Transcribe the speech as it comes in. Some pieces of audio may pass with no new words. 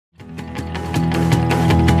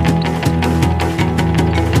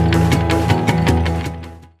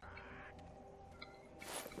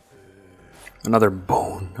Another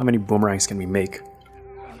bone. How many boomerangs can we make?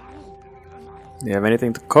 Do you have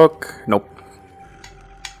anything to cook? Nope.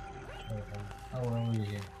 How are we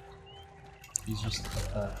here? He's just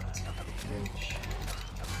rich.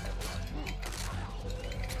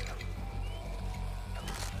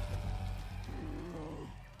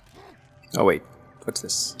 Oh wait, what's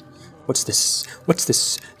this? What's this? What's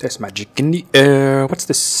this? There's magic in the air. What's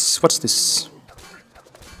this? What's this?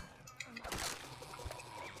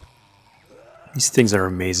 These things are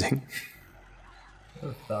amazing. Who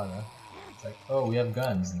would have thought, huh? It's like, oh, we have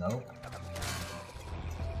guns. Nope.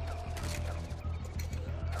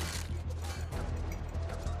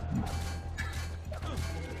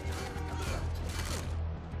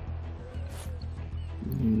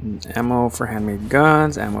 Ammo for handmade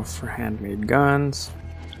guns. Ammo for handmade guns.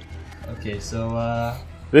 Okay, so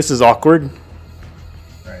This is awkward.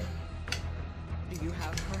 right. Do you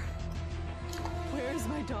have her? Where is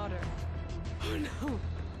my daughter? Oh no!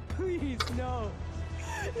 Please no!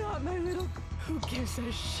 Not my little. Who gives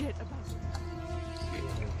a shit about?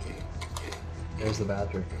 There's the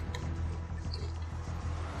battery.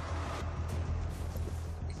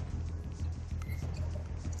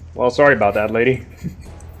 Well, sorry about that, lady.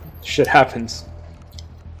 Shit happens.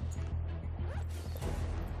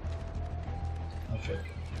 Oh shit.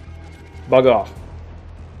 Bug off.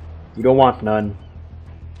 You don't want none.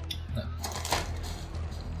 No.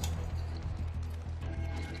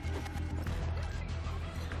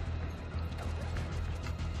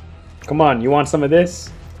 Come on, you want some of this?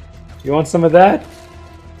 You want some of that?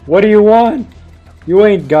 What do you want? You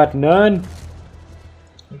ain't got none.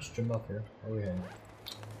 Let's jump off here. Where are we heading?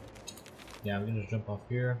 Yeah, I'm gonna just jump off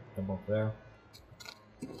here, jump off there.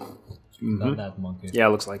 Not that monkey. Yeah,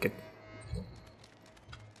 looks like it.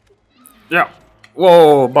 Yeah.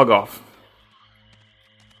 Whoa, bug off.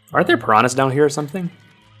 Aren't there piranhas down here or something?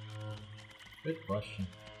 Good question.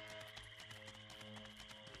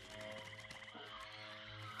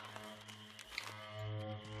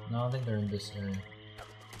 No, I think they're in this area.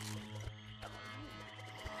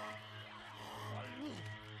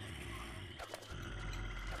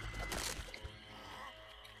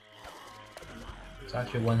 It's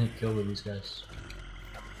actually one hit kill with these guys.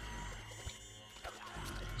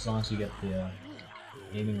 As long as you get the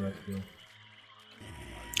aiming right through.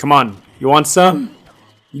 Come on, you want some?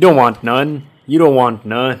 You don't want none. You don't want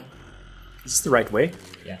none. Is this the right way?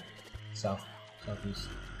 Yeah. South. Southeast.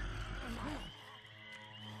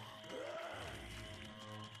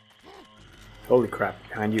 Holy crap,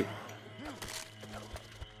 behind you.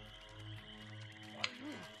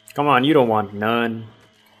 Come on, you don't want none.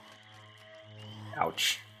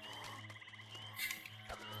 Ouch.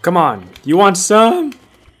 Come on, you want some?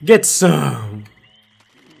 Get some.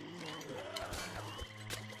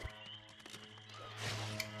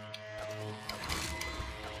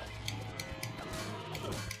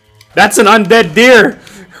 That's an undead deer!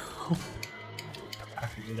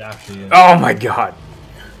 Actually, it actually is. Oh my god.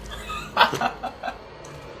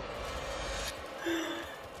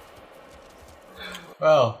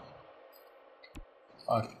 Well.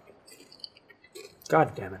 Fuck.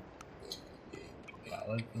 God damn it. Yeah,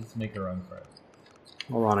 let's make a run for it.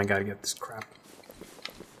 Hold on, I gotta get this crap.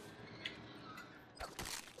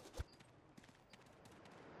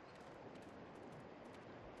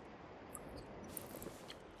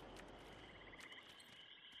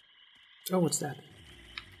 Oh, what's that?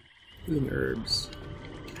 Healing herbs.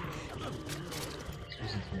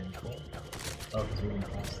 Oh, it's really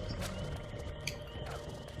fast.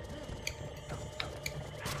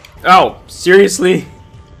 Oh, seriously?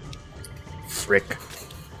 Frick.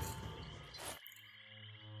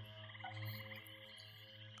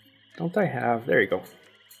 Don't I have... There you go.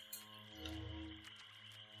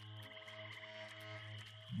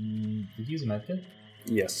 Did you use a medkit?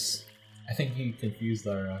 Yes. I think you confused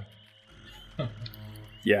our.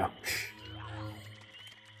 Yeah.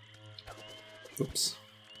 Oops.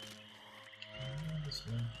 This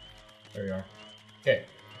one. There we are. Okay.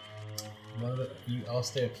 I'll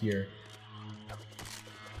stay up here.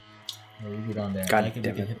 Or you go down there. God I can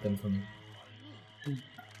damn it. hit them from.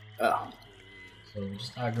 Oh. So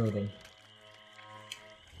just aggro them.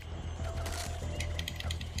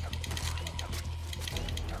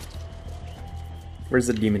 Where's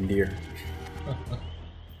the demon deer?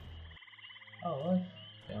 Oh, what?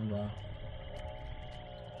 Okay, I'm down.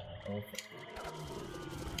 Oh.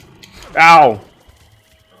 Ow!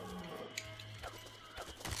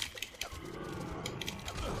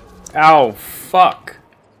 Ow, fuck.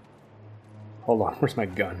 Hold on, where's my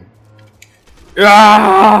gun?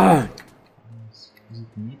 Ah! Is it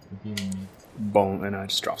meat or demon meat? Bone, and it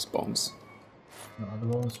just drops bones. No, the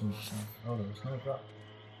bonus from. Oh, there was no drop.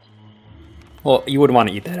 Well, you would want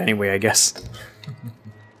to eat that anyway, I guess.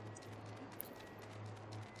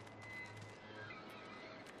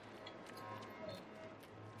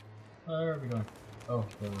 Where are we going? Oh,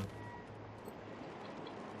 there we go.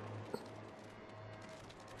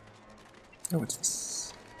 Oh, what's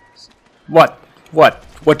this? What? What?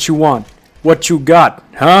 What you want? What you got?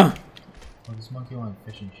 Huh? Oh, this monkey wanted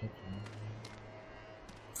fish and chips. Man.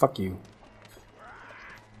 Fuck you.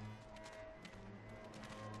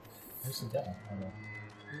 Where's the guy?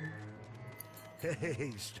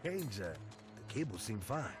 Hey, stranger. The cable seemed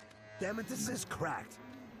fine. Damn it, this is cracked.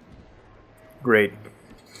 Great.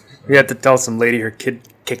 We had to tell some lady her kid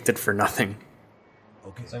kicked it for nothing.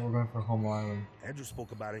 Okay. It's like we're going for Home Island. Andrew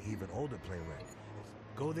spoke about an even older plane wreck.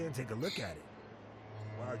 Go there and take a look at it.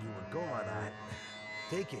 While you were gone,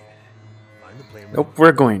 take it. Find the plane wreck. Nope,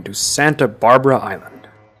 we're going to Santa Barbara Island.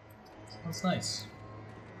 That's nice.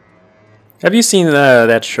 Have you seen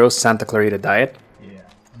that show, Santa Clarita Diet? Yeah.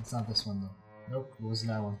 It's not this one though. Nope, it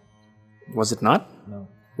wasn't that one. Was it not? No.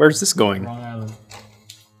 Where's this going? Wrong island.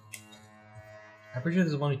 I'm pretty sure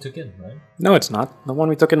this is the one we took in, right? No, it's not. The one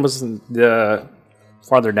we took in was the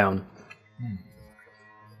farther down.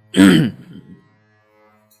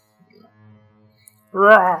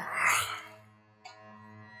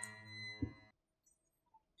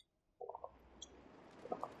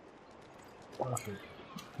 Oh, shit.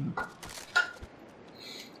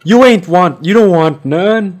 You don't want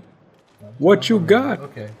none. What you got?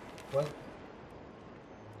 Okay. What?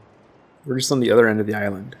 We're just on the other end of the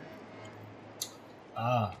island.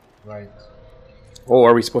 Ah, right. Oh,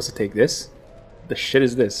 are we supposed to take this? The shit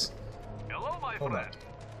is this? Hello, my Hold friend.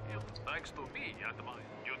 Thanks to me and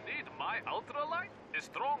you need my ultralight? The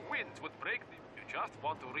strong winds would break them. You just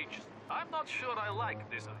want to reach. I'm not sure I like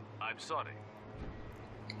this. I'm sorry.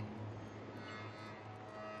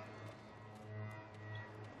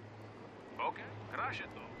 Okay, crash it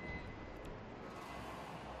though.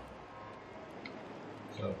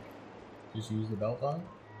 So, just use the belt on?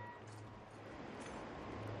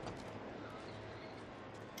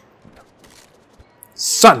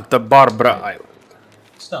 Santa Barbara Island.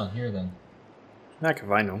 It's down here then. Heck if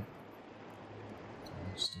I know.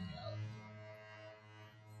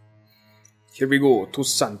 Here we go to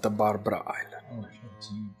Santa Barbara Island. Oh shit, it's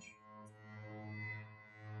huge.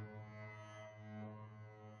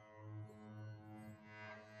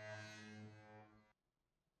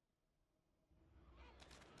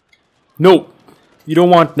 Nope. You don't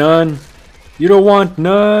want none. You don't want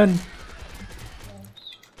none.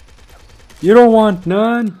 You don't want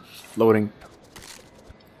none. Loading.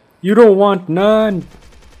 You don't want none.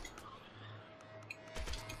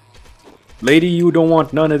 Lady, you don't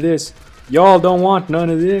want none of this. Y'all don't want none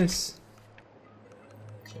of this.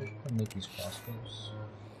 Should I make these crossbows?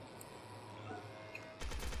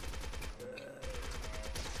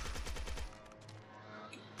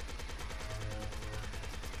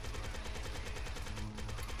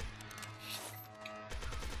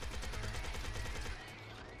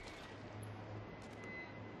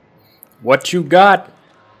 What you got?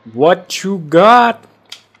 What you got?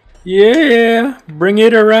 Yeah, bring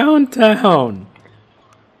it around town.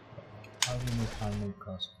 How do you make handmade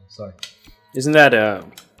crossbows? Sorry. Isn't that I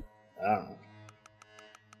don't know.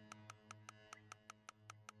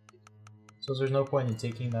 So there's no point in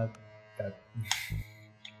taking that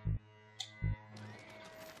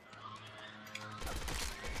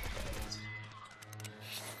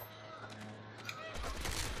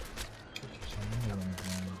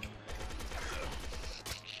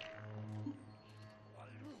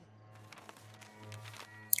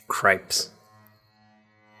Cripes.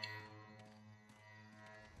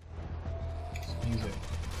 music.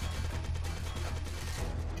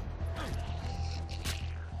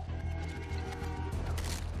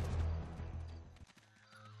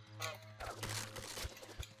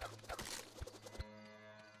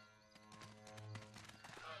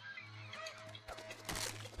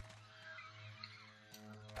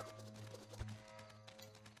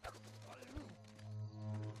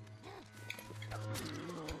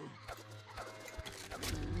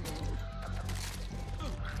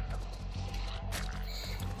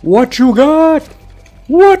 What you got?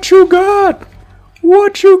 What you got?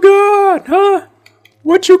 What you got, huh?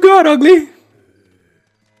 What you got, ugly?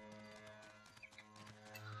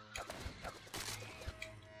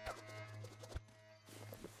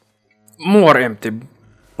 More empty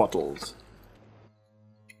bottles.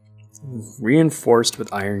 Reinforced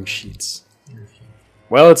with iron sheets.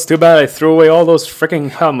 Well, it's too bad I threw away all those freaking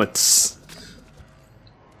helmets.